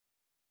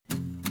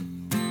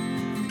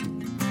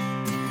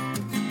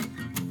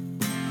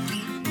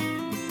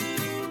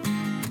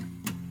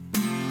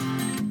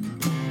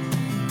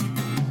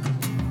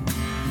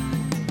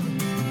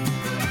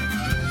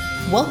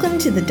Welcome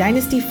to the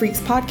Dynasty Freaks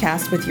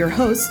podcast with your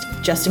host,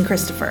 Justin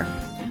Christopher.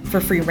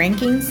 For free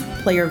rankings,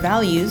 player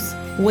values,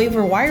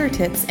 waiver wire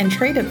tips, and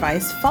trade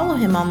advice, follow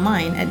him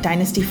online at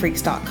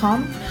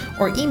dynastyfreaks.com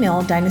or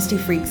email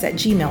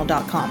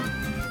dynastyfreaks@gmail.com.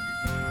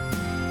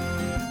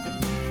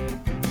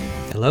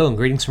 Hello and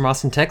greetings from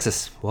Austin,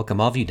 Texas. Welcome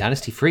all of you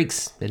Dynasty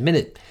Freaks. Admit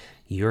it,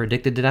 you're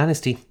addicted to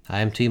Dynasty. I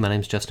am too. My name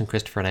is Justin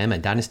Christopher and I am a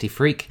Dynasty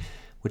Freak,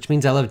 which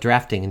means I love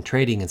drafting and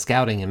trading and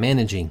scouting and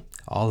managing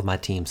all of my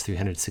teams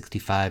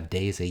 365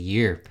 days a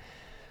year.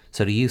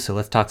 So do you. So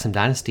let's talk some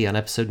Dynasty on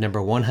episode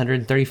number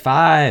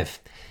 135.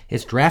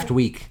 It's draft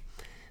week.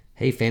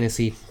 Hey,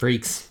 Fantasy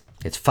Freaks.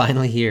 It's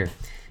finally here.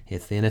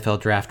 It's the NFL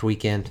draft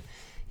weekend.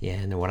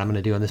 And what I'm going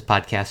to do on this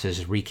podcast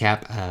is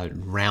recap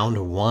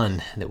round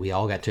one that we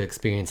all got to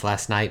experience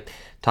last night.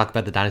 Talk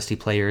about the Dynasty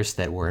players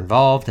that were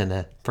involved in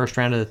the first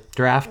round of the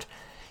draft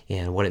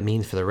and what it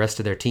means for the rest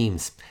of their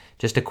teams.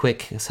 Just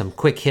some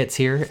quick hits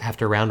here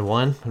after round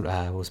one.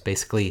 Was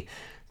basically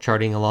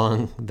charting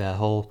along the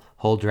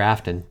whole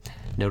draft and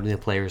noting the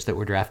players that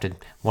were drafted.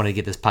 Wanted to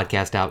get this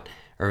podcast out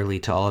early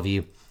to all of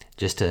you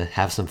just to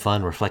have some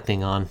fun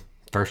reflecting on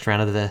first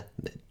round of the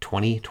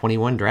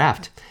 2021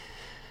 draft.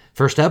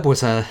 First up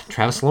was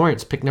Travis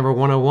Lawrence, pick number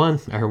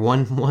 101, or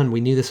 1-1. We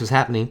knew this was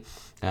happening.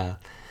 I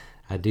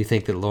do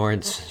think that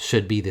Lawrence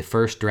should be the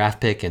first draft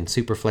pick in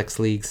Superflex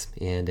leagues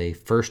and a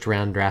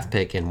first-round draft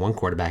pick in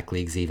one-quarterback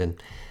leagues even.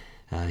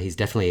 He's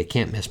definitely a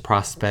can't-miss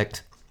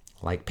prospect,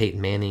 like Peyton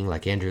Manning,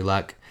 like Andrew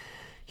Luck.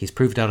 He's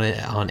proved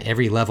on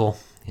every level,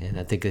 and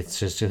I think it's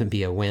just going to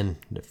be a win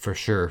for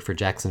sure for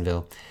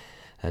Jacksonville.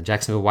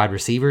 Jacksonville wide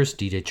receivers,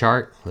 DJ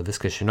Chark,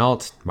 Laviska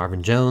Shenault,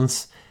 Marvin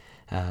Jones,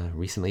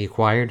 recently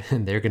acquired,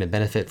 and they're going to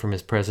benefit from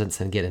his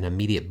presence and get an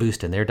immediate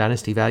boost in their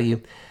dynasty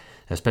value,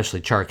 especially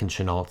Chark and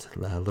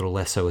Shenault, a little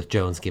less so with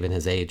Jones given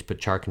his age,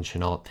 but Chark and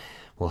Shenault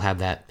will have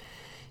that.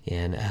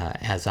 And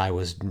as I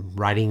was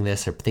writing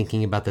this or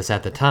thinking about this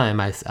at the time,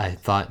 I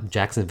thought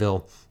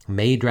Jacksonville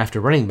may draft a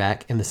running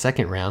back in the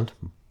second round.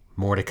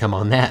 More to come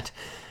on that,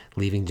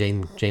 leaving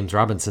James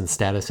Robinson's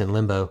status in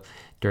limbo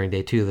during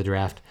day 2 of the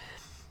draft.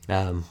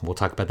 We'll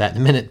talk about that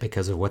in a minute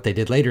because of what they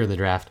did later in the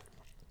draft.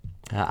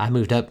 I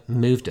moved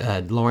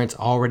Lawrence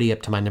already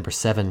up to my number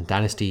 7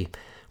 dynasty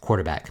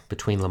quarterback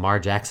between Lamar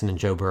Jackson and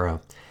Joe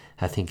Burrow.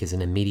 I think is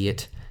an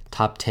immediate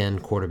top 10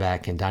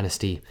 quarterback in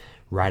dynasty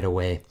right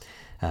away.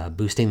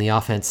 Boosting the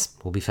offense.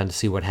 Will be fun to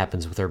see what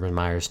happens with Urban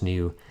Meyer's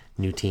new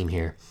team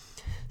here.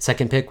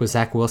 Second pick was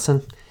Zach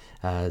Wilson,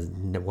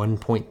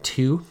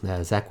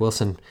 1.2. Zach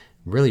Wilson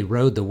really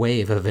rode the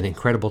wave of an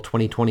incredible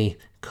 2020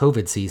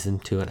 COVID season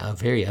to a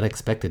very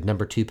unexpected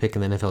number 2 pick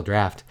in the NFL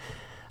draft.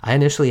 I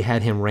initially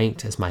had him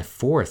ranked as my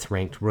 4th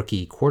ranked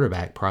rookie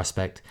quarterback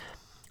prospect,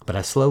 but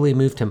I slowly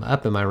moved him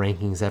up in my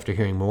rankings after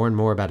hearing more and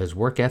more about his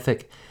work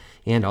ethic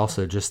and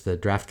also just the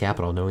draft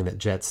capital, knowing that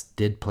Jets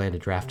did plan to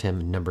draft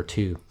him number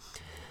 2.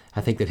 I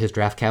think that his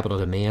draft capital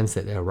demands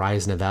that a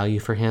rise in a value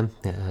for him.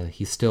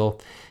 He's still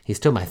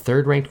my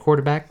 3rd ranked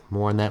quarterback.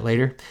 More on that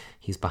later.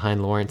 He's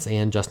behind Lawrence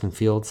and Justin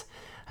Fields.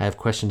 I have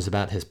questions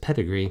about his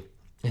pedigree,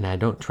 and I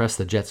don't trust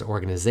the Jets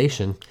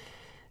organization.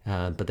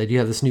 But they do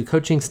have this new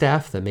coaching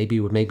staff that maybe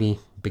would make me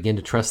begin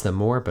to trust them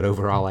more, but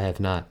overall I have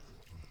not.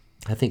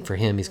 I think for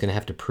him, he's going to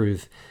have to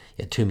prove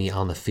it to me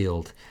on the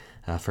field.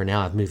 For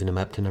now, I've moved him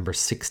up to number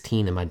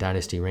 16 in my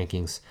dynasty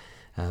rankings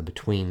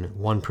between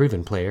one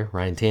proven player,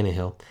 Ryan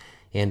Tannehill,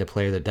 and a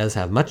player that does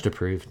have much to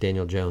prove,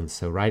 Daniel Jones.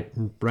 So right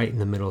in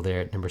the middle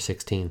there at number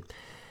 16.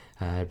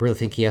 I really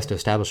think he has to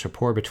establish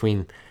rapport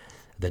between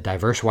the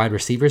diverse wide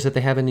receivers that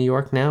they have in New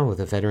York now, with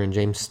a veteran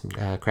James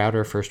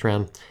Crowder,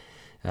 first-round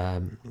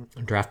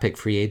draft pick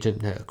free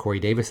agent Corey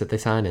Davis that they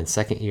signed, and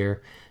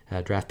second-year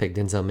draft pick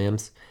Denzel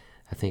Mims.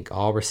 I think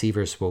all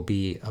receivers will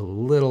be a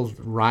little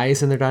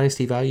rise in their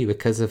dynasty value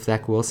because of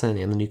Zach Wilson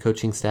and the new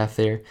coaching staff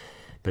there,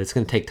 but it's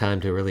going to take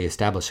time to really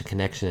establish a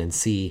connection and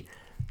see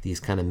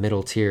these kind of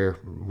middle-tier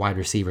wide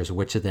receivers,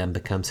 which of them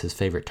becomes his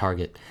favorite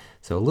target.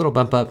 So a little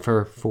bump up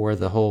for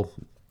the whole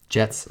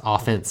Jets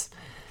offense,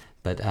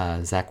 but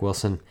Zach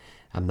Wilson,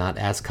 I'm not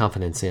as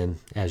confident in,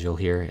 as you'll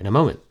hear in a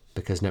moment,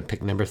 because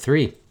pick number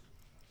 3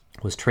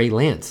 was Trey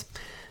Lance.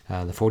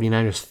 The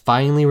 49ers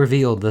finally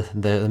revealed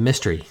the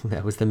mystery.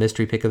 That was the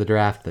mystery pick of the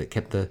draft that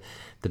kept the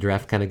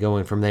draft kind of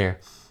going from there.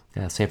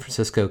 San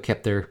Francisco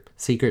kept their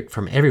secret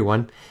from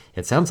everyone,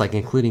 it sounds like,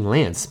 including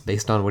Lance,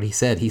 based on what he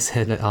said. He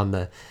said on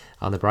the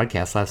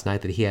broadcast last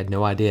night that he had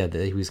no idea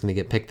that he was going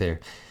to get picked there.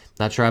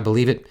 Not sure I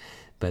believe it,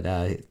 but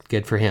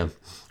good for him.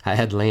 I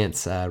had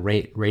Lance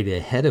rated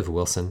ahead of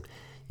Wilson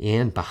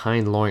and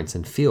behind Lawrence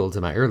and Fields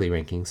in my early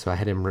rankings, so I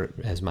had him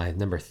as my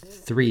number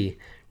 3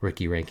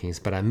 rookie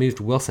rankings, but I moved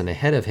Wilson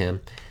ahead of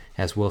him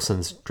as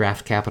Wilson's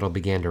draft capital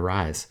began to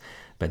rise.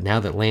 But now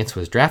that Lance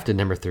was drafted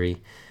number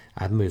 3,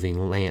 I'm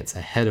moving Lance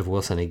ahead of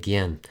Wilson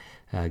again,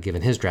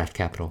 given his draft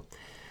capital.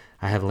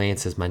 I have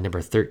Lance as my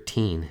number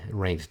 13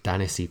 ranked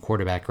dynasty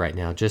quarterback right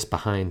now, just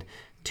behind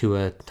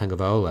Tua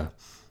Tagovailoa.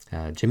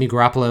 Jimmy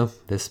Garoppolo,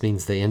 this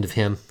means the end of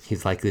him.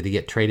 He's likely to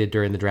get traded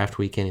during the draft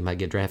weekend. He might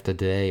get drafted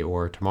today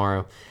or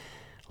tomorrow.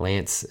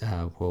 Lance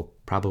will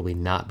probably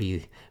not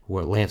be.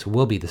 Well, Lance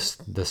will be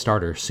the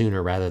starter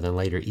sooner rather than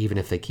later, even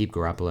if they keep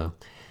Garoppolo.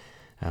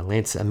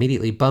 Lance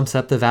immediately bumps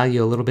up the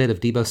value a little bit of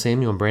Deebo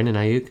Samuel and Brandon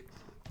Ayuk.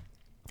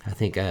 I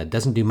think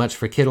doesn't do much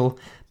for Kittle,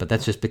 but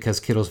that's just because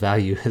Kittle's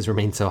value has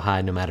remained so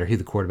high no matter who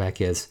the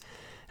quarterback is.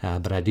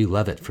 But I do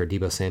love it for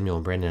Deebo Samuel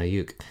and Brandon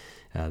Ayuk.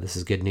 This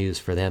is good news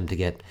for them to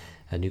get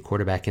a new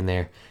quarterback in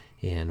there,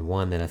 and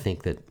one that I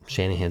think that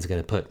Shanahan's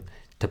going to put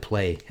to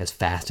play as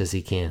fast as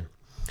he can.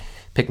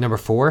 Pick number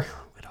 4,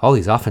 with all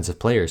these offensive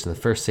players in the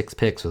first 6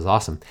 picks was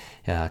awesome.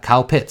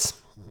 Kyle Pitts,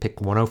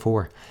 pick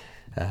 104.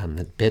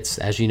 Pitts,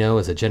 as you know,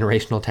 is a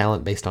generational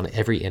talent based on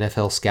every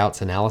NFL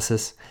scout's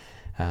analysis,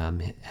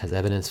 as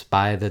evidenced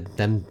by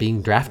them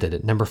being drafted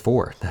at number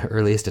 4, the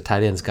earliest a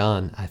tight end's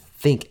gone, I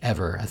think,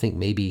 ever. I think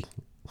maybe,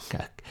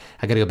 I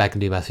got to go back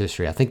and do my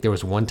history. I think there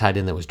was one tight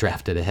end that was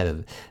drafted ahead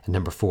of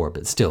number 4,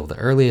 but still, the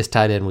earliest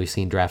tight end we've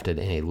seen drafted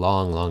in a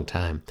long, long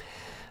time.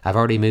 I've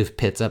already moved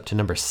Pitts up to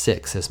number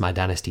 6 as my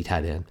dynasty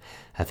tight end.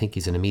 I think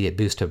he's an immediate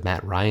boost to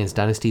Matt Ryan's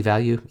dynasty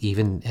value,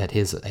 even at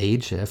his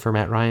age for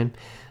Matt Ryan.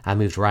 I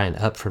moved Ryan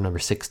up from number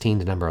 16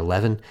 to number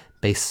 11,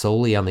 based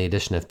solely on the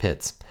addition of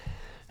Pitts.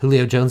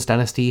 Julio Jones'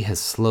 dynasty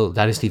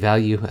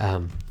value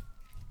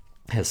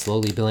has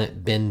slowly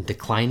been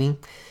declining,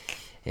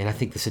 and I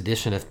think this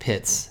addition of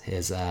Pitts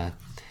is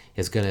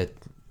going to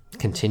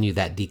continue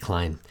that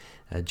decline.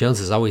 Jones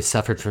has always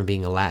suffered from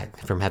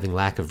having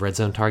lack of red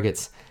zone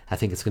targets. I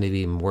think it's going to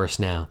be even worse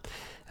now.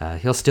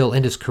 He'll still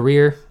end his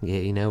career,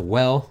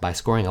 well by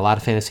scoring a lot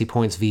of fantasy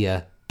points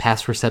via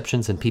pass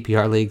receptions in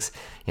PPR leagues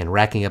and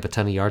racking up a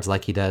ton of yards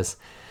like he does.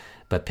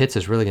 But Pitts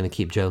is really going to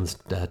keep Jones'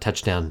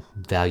 touchdown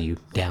value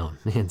down,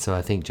 and so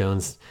I think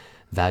Jones'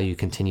 value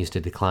continues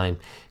to decline.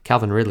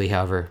 Calvin Ridley,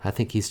 however, I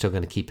think he's still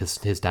going to keep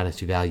his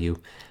dynasty value,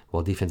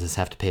 while defenses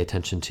have to pay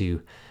attention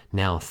to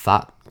now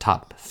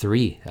top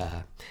 3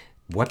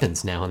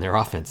 weapons now in their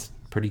offense.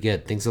 Pretty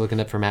good. Things are looking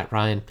up for Matt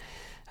Ryan.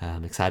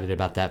 I'm excited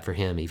about that for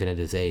him, even at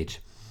his age.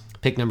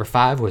 Pick number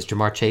 5 was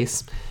Jamar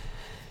Chase.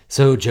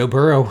 So Joe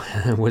Burrow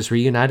was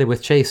reunited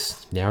with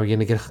Chase. Now we're going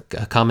to get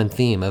a common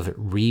theme of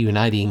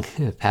reuniting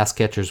pass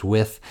catchers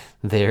with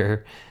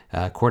their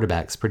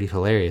quarterbacks. Pretty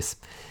hilarious.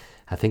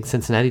 I think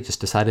Cincinnati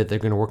just decided they're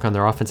going to work on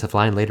their offensive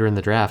line later in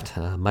the draft,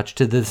 much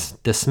to the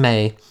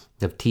dismay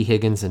of T.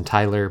 Higgins and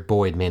Tyler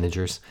Boyd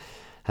managers.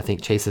 I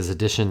think Chase's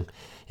addition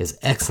is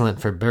excellent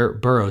for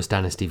Burrow's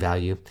dynasty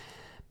value,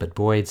 but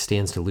Boyd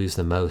stands to lose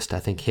the most. I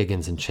think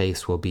Higgins and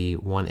Chase will be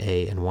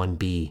 1A and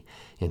 1B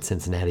in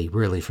Cincinnati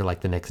really for like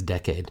the next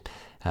decade.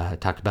 I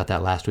talked about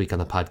that last week on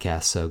the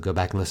podcast, so go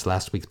back and listen to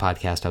last week's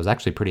podcast. I was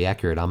actually pretty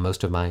accurate on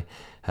most of my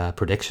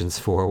predictions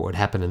for what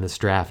happened in this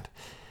draft.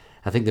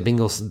 I think the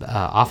Bengals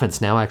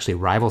offense now actually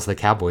rivals the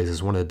Cowboys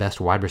as one of the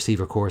best wide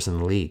receiver cores in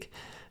the league.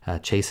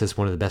 Chase is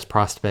one of the best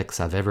prospects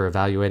I've ever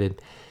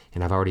evaluated,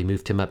 and I've already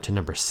moved him up to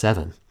number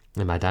 7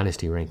 in my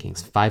dynasty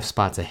rankings, 5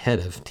 spots ahead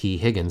of T.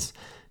 Higgins,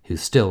 who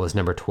still is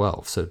number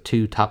 12. So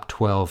 2 top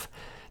 12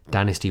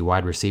 dynasty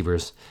wide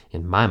receivers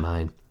in my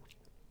mind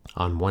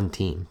on one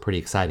team. Pretty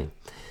exciting.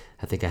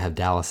 I think I have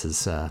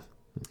Dallas's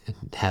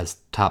has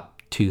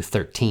top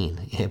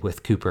 213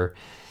 with Cooper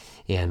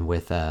and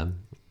with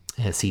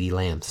CeeDee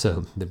Lamb.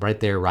 So right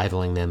there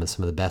rivaling them as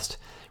some of the best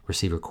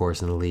receiver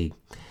cores in the league.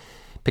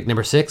 Pick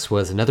number 6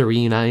 was another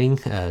reuniting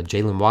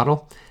Jalen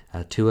Waddle.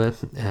 Tua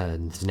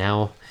is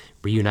now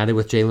reunited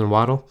with Jalen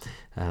Waddle.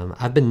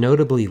 I've been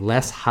notably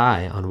less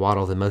high on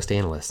Waddle than most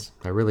analysts.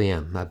 I really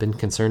am. I've been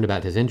concerned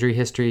about his injury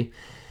history,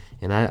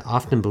 and I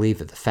often believe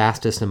that the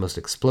fastest and most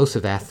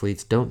explosive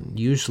athletes don't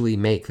usually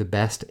make the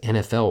best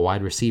NFL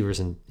wide receivers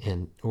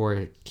and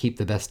or keep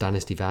the best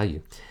dynasty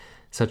value.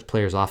 Such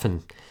players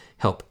often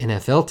help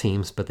NFL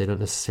teams, but they don't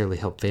necessarily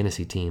help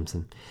fantasy teams.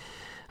 And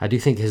I do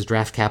think his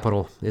draft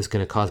capital is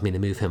going to cause me to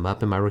move him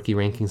up in my rookie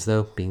rankings,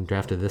 though, being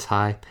drafted this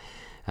high.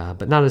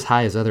 But not as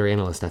high as other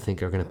analysts I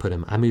think are going to put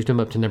him. I moved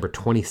him up to number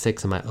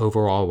 26 in my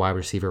overall wide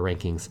receiver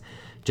rankings,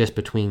 just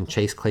between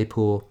Chase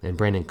Claypool and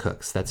Brandon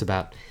Cooks. That's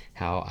about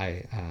how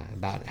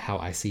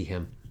I see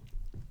him.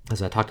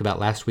 As I talked about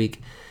last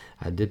week,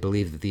 I did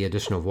believe that the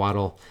addition of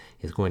Waddle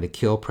is going to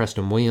kill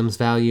Preston Williams'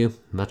 value,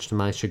 much to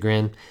my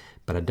chagrin,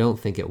 but I don't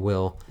think it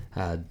will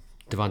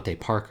Devontae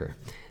Parker.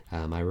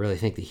 I really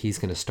think that he's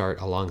going to start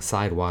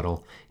alongside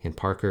Waddle, and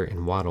Parker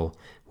and Waddle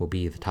will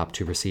be the top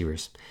 2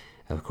 receivers.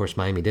 Of course,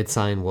 Miami did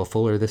sign Will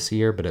Fuller this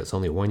year, but it's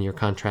only a 1-year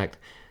contract,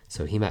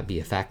 so he might be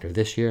a factor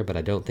this year, but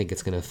I don't think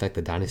it's going to affect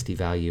the dynasty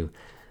value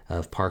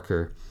of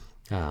Parker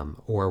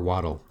or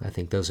Waddle. I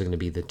think those are going to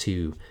be the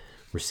 2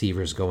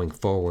 receivers going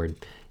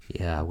forward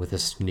with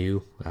this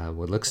new,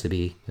 what looks to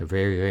be a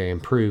very, very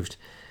improved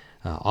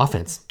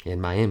offense in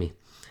Miami.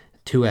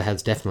 Tua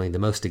has definitely the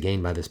most to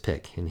gain by this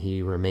pick, and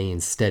he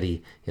remains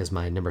steady as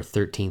my number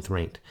 13th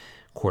ranked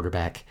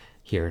quarterback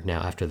here now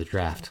after the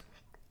draft.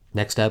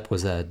 Next up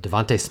was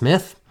Devontae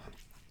Smith.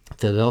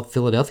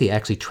 Philadelphia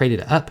actually traded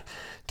up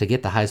to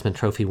get the Heisman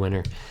Trophy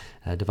winner.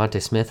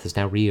 Devontae Smith is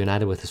now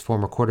reunited with his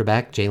former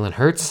quarterback, Jalen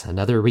Hurts,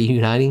 another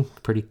reuniting,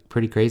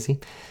 pretty crazy.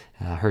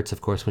 Hurts, of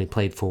course, when he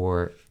played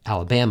for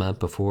Alabama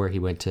before he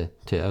went to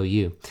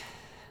OU.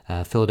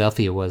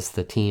 Philadelphia was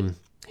the team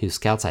whose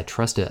scouts I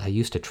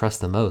used to trust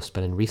the most,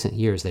 but in recent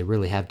years they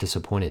really have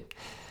disappointed.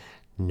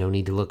 No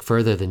need to look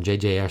further than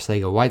J.J.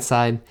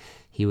 Arcega-Whiteside.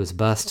 He was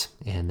bust,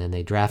 and then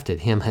they drafted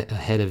him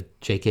ahead of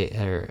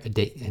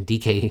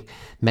DK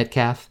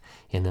Metcalf,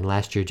 and then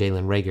last year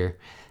Jalen Reagor,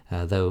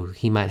 though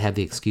he might have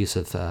the excuse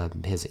of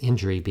his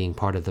injury being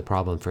part of the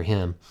problem for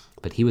him,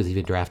 but he was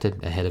even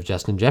drafted ahead of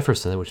Justin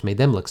Jefferson, which made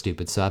them look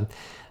stupid. So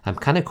I'm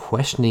kind of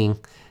questioning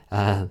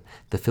the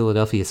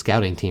Philadelphia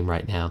scouting team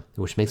right now,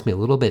 which makes me a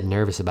little bit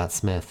nervous about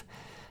Smith.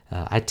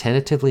 I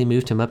tentatively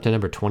moved him up to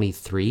number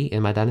 23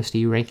 in my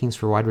Dynasty rankings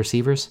for wide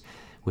receivers,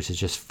 which is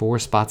just 4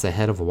 spots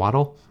ahead of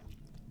Waddle.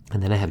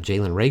 And then I have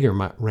Jalen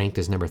Reagor ranked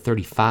as number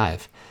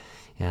 35.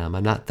 I'm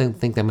not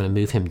think I'm going to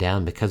move him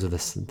down because of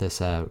this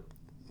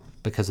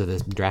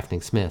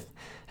drafting Smith.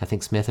 I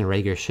think Smith and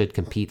Reagor should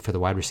compete for the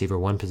wide receiver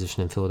 1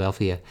 position in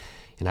Philadelphia,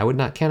 and I would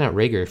not count out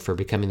Reagor for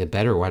becoming a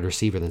better wide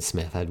receiver than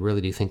Smith. I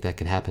really do think that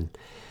could happen.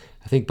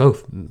 I think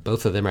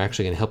both of them are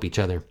actually going to help each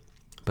other,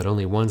 but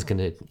only one's going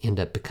to end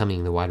up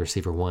becoming the wide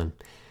receiver 1.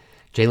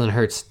 Jalen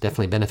Hurts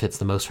definitely benefits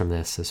the most from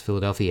this, as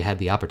Philadelphia had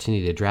the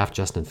opportunity to draft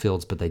Justin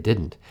Fields, but they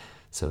didn't.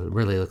 So it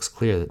really looks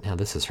clear that now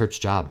this is Hurts'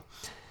 job.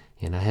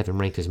 And I have him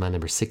ranked as my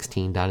number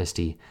 16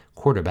 Dynasty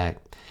quarterback,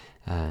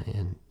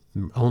 and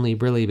only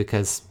really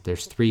because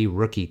there's 3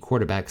 rookie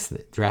quarterbacks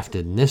that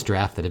drafted in this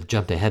draft that have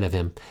jumped ahead of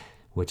him,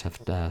 which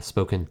I've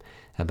spoken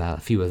about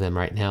a few of them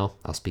right now.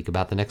 I'll speak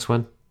about the next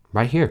one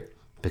right here,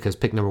 because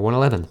pick number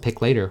 111, the pick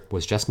later,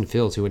 was Justin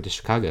Fields, who went to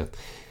Chicago.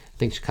 I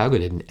think Chicago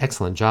did an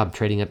excellent job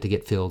trading up to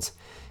get Fields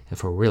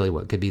for really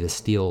what could be the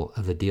steal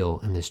of the deal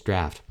in this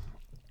draft.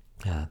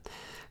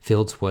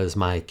 Fields was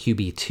my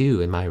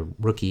QB2 in my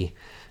rookie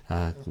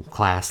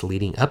class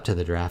leading up to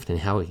the draft, and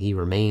how he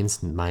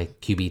remains my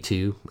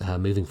QB2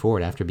 moving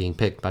forward after being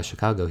picked by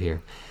Chicago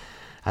here.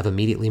 I've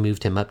immediately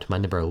moved him up to my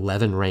number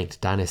 11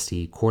 ranked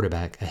Dynasty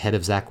quarterback, ahead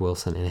of Zach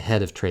Wilson and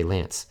ahead of Trey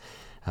Lance.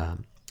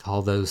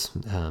 All those,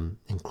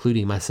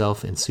 including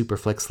myself in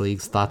Superflex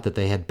leagues, thought that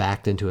they had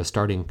backed into a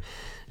starting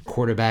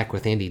quarterback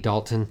with Andy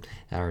Dalton,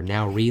 are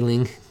now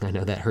reeling. I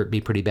know that hurt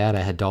me pretty bad.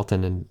 I had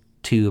Dalton in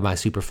 2 of my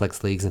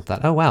Superflex leagues and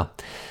thought, oh wow,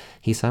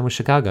 he signed with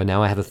Chicago.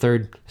 Now I have a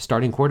third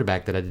starting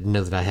quarterback that I didn't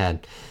know that I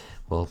had.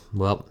 Well,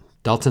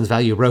 Dalton's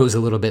value rose a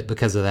little bit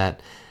because of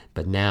that,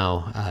 but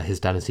now his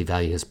Dynasty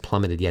value has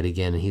plummeted yet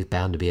again, and he's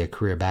bound to be a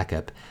career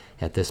backup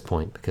at this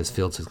point because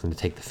Fields is going to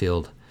take the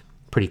field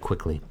pretty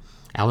quickly.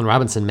 Allen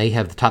Robinson may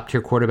have the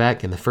top-tier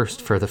quarterback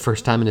for the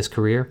first time in his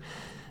career,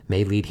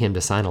 may lead him to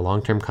sign a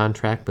long-term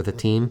contract with a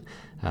team,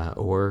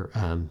 or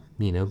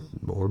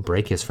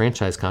break his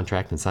franchise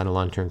contract and sign a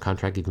long-term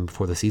contract even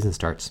before the season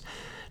starts.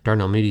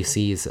 Darnell Mooney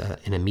sees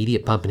an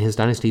immediate bump in his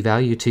Dynasty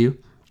value too,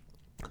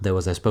 though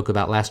as I spoke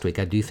about last week,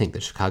 I do think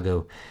that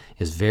Chicago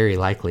is very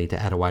likely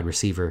to add a wide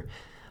receiver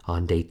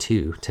on day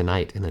 2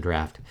 tonight in the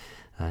draft.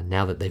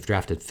 Now that they've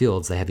drafted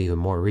Fields, they have even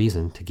more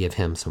reason to give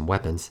him some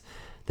weapons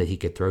that he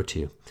could throw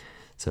to.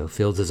 So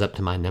Fields is up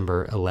to my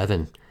number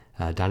 11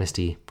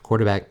 Dynasty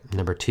quarterback,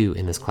 number 2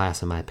 in this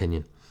class, in my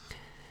opinion.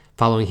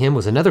 Following him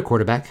was another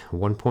quarterback,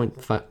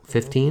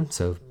 1.15,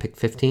 so pick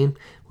 15,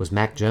 was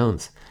Mac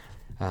Jones.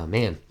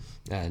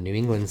 New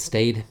England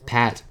stayed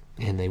pat,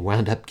 and they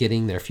wound up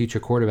getting their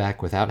future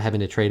quarterback without having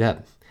to trade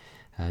up.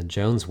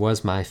 Jones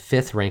was my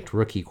 5th ranked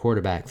rookie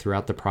quarterback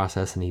throughout the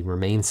process, and he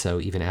remains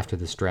so even after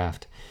this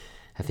draft.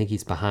 I think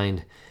he's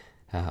behind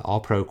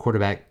All-Pro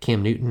quarterback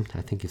Cam Newton.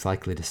 I think he's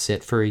likely to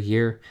sit for a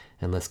year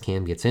unless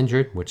Cam gets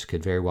injured, which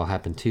could very well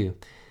happen too.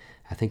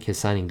 I think his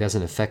signing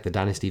doesn't affect the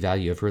Dynasty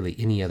value of really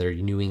any other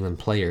New England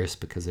players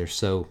because they're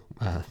so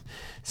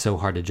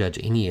hard to judge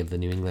any of the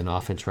New England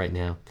offense right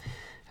now.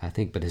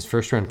 But his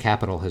first-round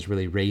capital has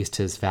really raised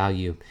his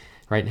value.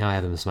 Right now I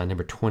have him as my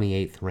number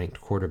 28th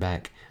ranked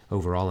quarterback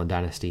overall in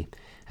Dynasty.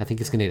 I think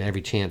he's going to get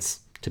every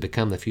chance to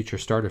become the future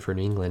starter for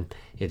New England.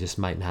 It just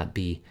might not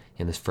be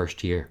in his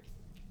first year.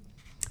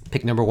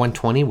 Pick number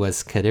 120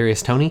 was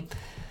Kadarius Toney.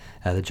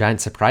 The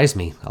Giants surprised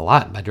me a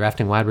lot by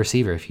drafting wide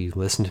receiver. If you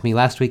listened to me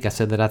last week, I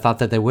said that I thought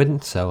that they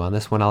wouldn't, so on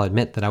this one I'll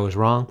admit that I was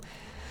wrong.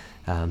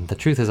 The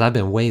truth is I've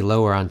been way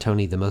lower on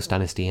Toney than most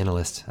Dynasty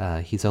analysts.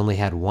 He's only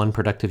had 1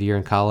 productive year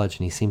in college,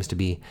 and he seems to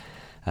be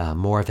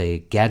more of a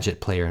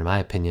gadget player in my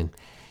opinion,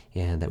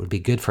 and that would be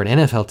good for an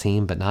NFL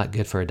team, but not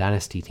good for a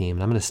Dynasty team,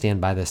 and I'm going to stand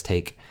by this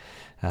take.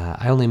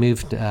 I only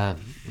moved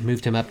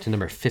him up to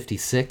number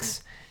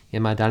 56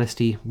 in my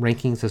Dynasty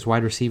rankings as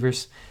wide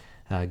receivers.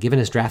 Given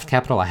his draft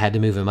capital, I had to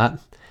move him up,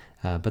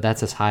 but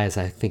that's as high as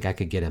I think I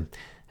could get him.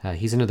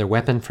 He's another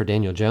weapon for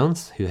Daniel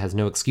Jones, who has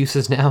no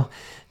excuses now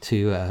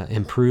to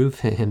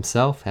improve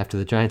himself after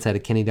the Giants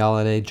added Kenny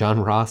Golladay,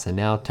 John Ross, and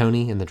now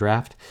Toney in the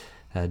draft.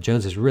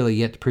 Jones has really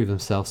yet to prove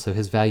himself, so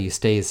his value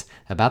stays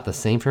about the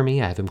same for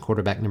me. I have him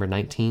quarterback number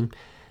 19,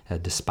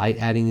 despite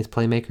adding these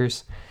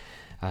playmakers.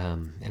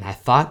 And I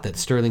thought that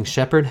Sterling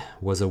Shepard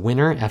was a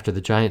winner after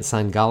the Giants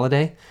signed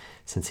Golladay.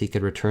 since he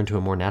could return to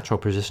a more natural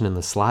position in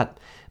the slot,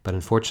 but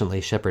unfortunately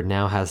Shepard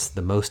now has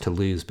the most to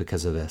lose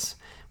because of this.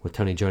 With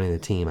Toney joining the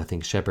team, I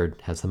think Shepard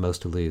has the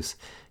most to lose.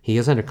 He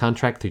is under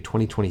contract through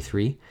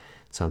 2023,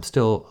 so I'm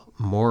still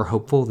more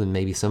hopeful than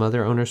maybe some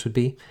other owners would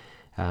be.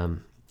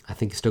 I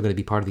think he's still going to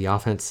be part of the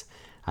offense.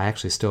 I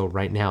actually still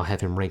right now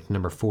have him ranked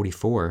number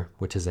 44,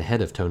 which is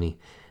ahead of Toney.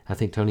 I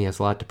think Toney has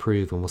a lot to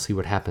prove, and we'll see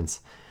what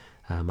happens.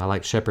 I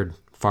like Shepard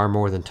far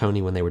more than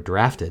Toney when they were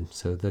drafted.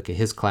 So look at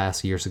his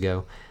class years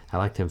ago. I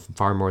liked him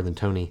far more than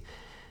Toney.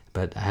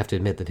 But I have to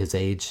admit that his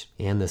age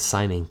and this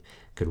signing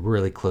could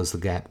really close the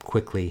gap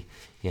quickly,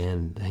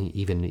 and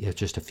even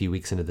just a few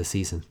weeks into the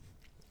season.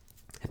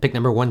 At pick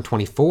number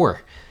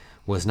 124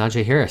 was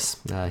Najee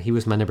Harris. He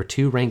was my number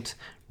 2 ranked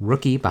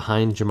rookie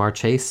behind Jamar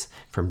Chase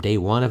from day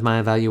one of my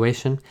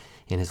evaluation,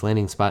 and his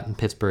landing spot in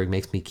Pittsburgh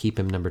makes me keep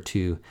him number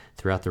 2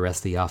 throughout the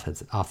rest of the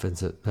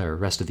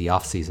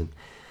offseason.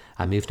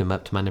 I moved him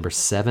up to my number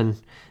 7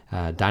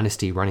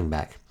 dynasty running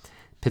back.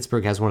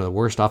 Pittsburgh has one of the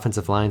worst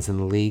offensive lines in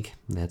the league.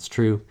 That's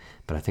true,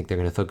 but I think they're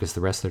going to focus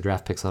the rest of their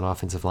draft picks on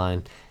offensive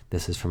line.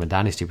 This is from a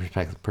dynasty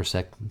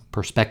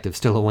perspective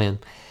still a win.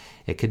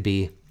 It could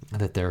be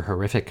that their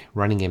horrific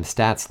running game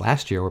stats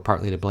last year were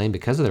partly to blame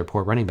because of their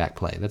poor running back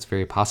play. That's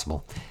very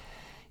possible.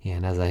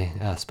 And as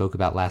I spoke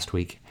about last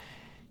week,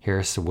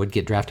 Harris would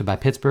get drafted by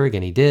Pittsburgh,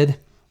 and he did,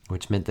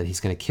 which meant that he's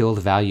going to kill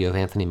the value of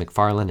Anthony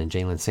McFarland and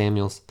Jalen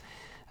Samuels.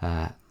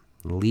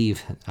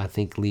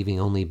 Leaving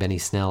only Benny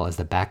Snell as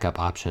the backup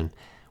option,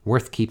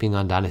 worth keeping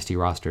on dynasty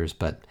rosters,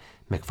 but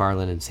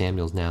McFarland and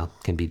Samuels now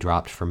can be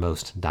dropped for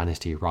most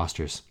dynasty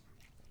rosters.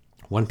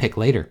 One pick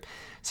later,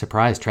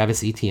 surprise,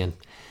 Travis Etienne.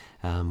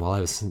 While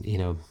I was,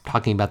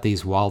 talking about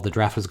these while the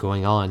draft was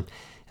going on,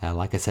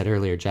 like I said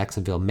earlier,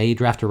 Jacksonville may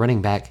draft a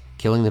running back,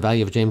 killing the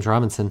value of James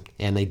Robinson,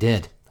 and they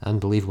did.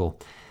 Unbelievable.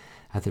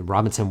 I think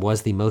Robinson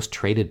was the most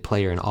traded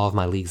player in all of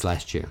my leagues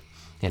last year,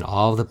 and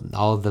all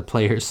of the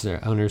players or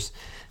owners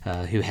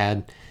who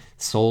had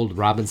sold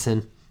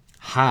Robinson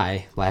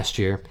high last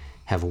year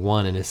have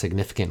won in a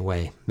significant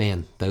way.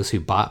 Man, those who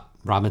bought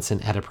Robinson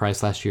at a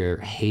price last year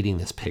are hating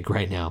this pick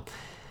right now.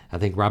 I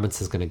think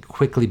Robinson's going to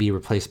quickly be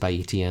replaced by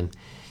Etienne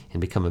and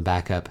become a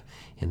backup.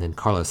 And then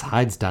Carlos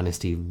Hyde's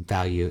dynasty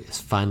value is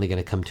finally going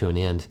to come to an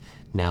end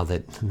now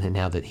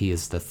that he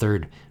is the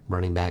 3rd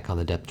running back on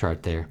the depth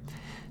chart there.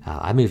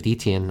 I moved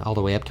Etienne all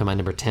the way up to my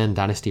number 10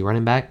 dynasty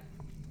running back.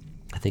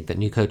 I think that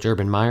new coach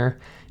Urban Meyer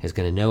is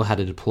going to know how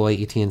to deploy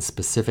Etienne's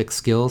specific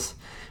skills,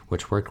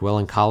 which worked well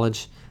in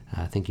college.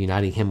 I think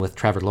uniting him with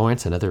Trevor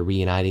Lawrence, another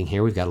reuniting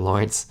here. We've got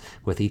Lawrence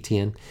with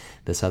Etienne.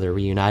 This other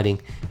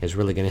reuniting is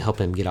really going to help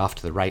him get off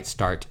to the right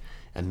start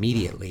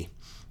immediately.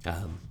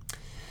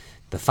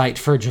 The fight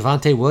for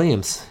Javonte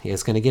Williams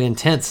is going to get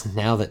intense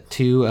now that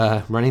 2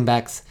 running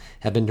backs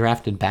have been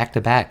drafted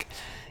back-to-back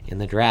in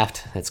the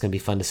draft. It's going to be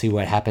fun to see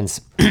what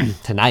happens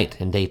tonight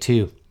in day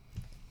 2.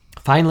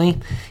 Finally,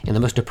 and the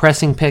most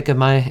depressing pick of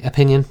my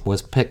opinion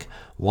was pick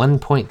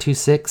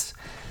 1.26,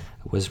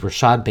 was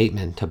Rashad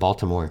Bateman to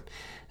Baltimore.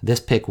 This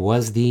pick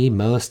was the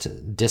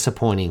most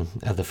disappointing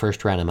of the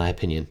first round in my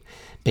opinion.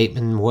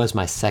 Bateman was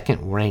my 2nd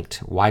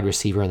ranked wide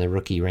receiver in the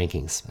rookie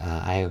rankings.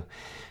 I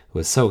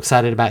was so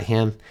excited about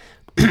him,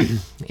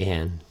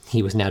 and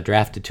he was now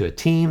drafted to a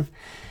team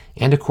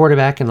and a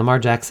quarterback in Lamar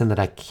Jackson that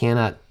I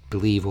cannot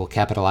believe will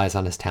capitalize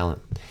on his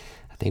talent.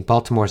 I think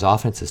Baltimore's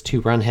offense is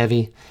too run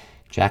heavy.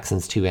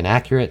 Jackson's too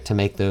inaccurate to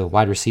make the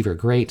wide receiver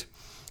great.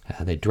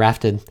 They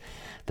drafted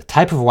the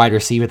type of wide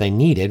receiver they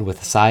needed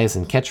with size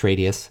and catch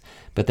radius,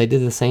 but they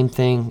did the same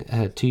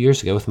thing 2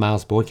 years ago with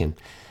Miles Boykin.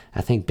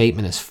 I think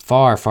Bateman is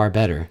far, far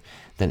better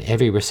than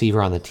every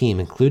receiver on the team,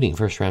 including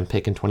first-round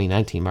pick in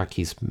 2019,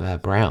 Marquise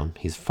Brown.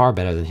 He's far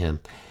better than him.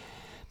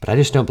 But I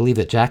just don't believe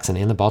that Jackson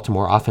and the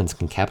Baltimore offense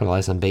can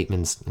capitalize on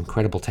Bateman's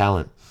incredible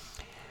talent.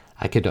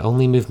 I could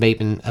only move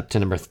Bateman up to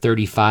number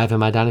 35 in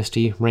my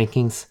dynasty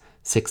rankings,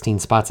 16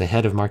 spots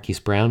ahead of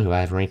Marquise Brown, who I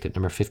have ranked at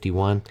number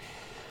 51.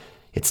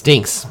 It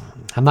stinks.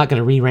 I'm not going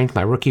to re-rank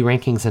my rookie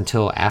rankings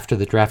until after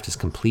the draft is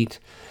complete,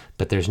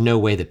 but there's no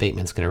way that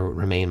Bateman's going to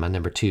remain my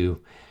number 2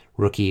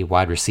 rookie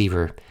wide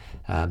receiver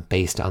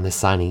based on this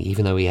signing,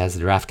 even though he has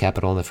the draft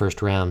capital in the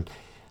first round.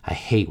 I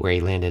hate where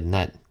he landed, and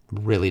that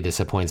really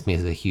disappoints me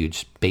as a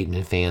huge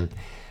Bateman fan.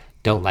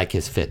 Don't like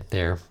his fit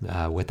there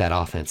with that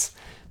offense.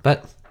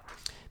 But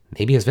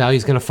maybe his value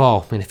is going to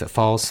fall, and if it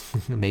falls,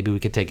 maybe we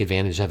could take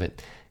advantage of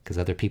it, because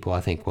other people,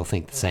 I think, will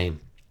think the same.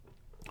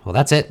 Well,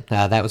 that's it.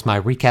 That was my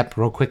recap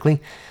real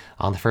quickly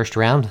on the first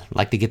round. I'd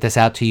like to get this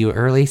out to you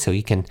early so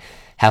you can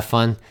have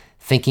fun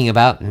thinking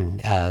about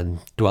and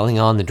dwelling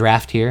on the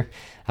draft here.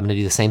 I'm going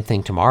to do the same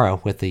thing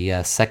tomorrow with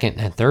the second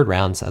and third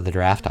rounds of the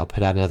draft. I'll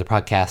put out another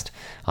podcast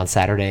on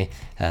Saturday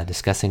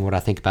discussing what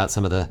I think about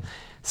some of the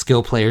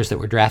skill players that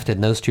were drafted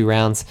in those 2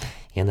 rounds.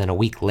 And then a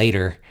week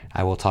later,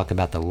 I will talk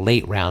about the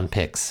late round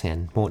picks,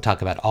 and won't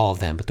talk about all of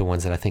them, but the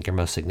ones that I think are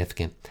most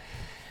significant.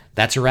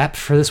 That's a wrap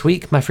for this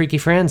week, my freaky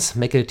friends.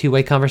 Make it a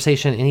 2-way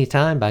conversation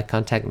anytime by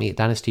contacting me at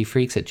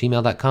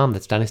dynastyfreaks@gmail.com.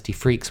 That's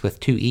dynastyfreaks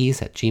with 2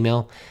 E's at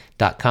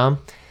gmail.com.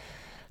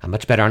 I'm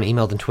much better on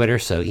email than Twitter,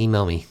 so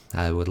email me.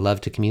 I would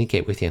love to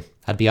communicate with you.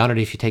 I'd be honored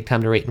if you take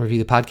time to rate and review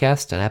the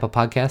podcast on Apple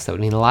Podcasts. That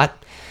would mean a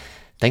lot.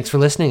 Thanks for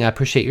listening. I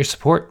appreciate your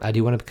support. I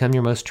do want to become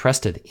your most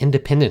trusted,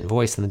 independent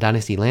voice in the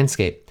Dynasty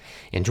landscape.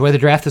 Enjoy the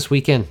draft this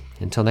weekend.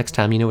 Until next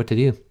time, you know what to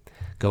do.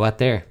 Go out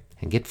there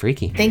and get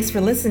freaky. Thanks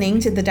for listening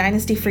to the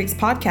Dynasty Freaks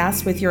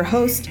podcast with your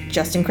host,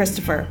 Justin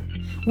Christopher.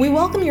 We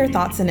welcome your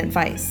thoughts and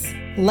advice.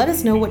 Let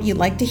us know what you'd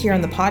like to hear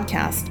on the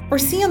podcast or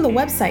see on the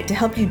website to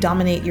help you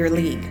dominate your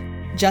league.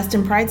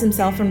 Justin prides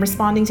himself in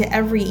responding to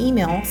every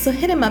email, so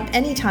hit him up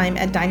anytime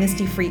at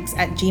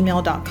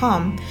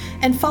dynastyfreaks@gmail.com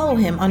and follow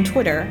him on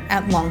Twitter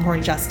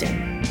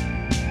 @LonghornJustin.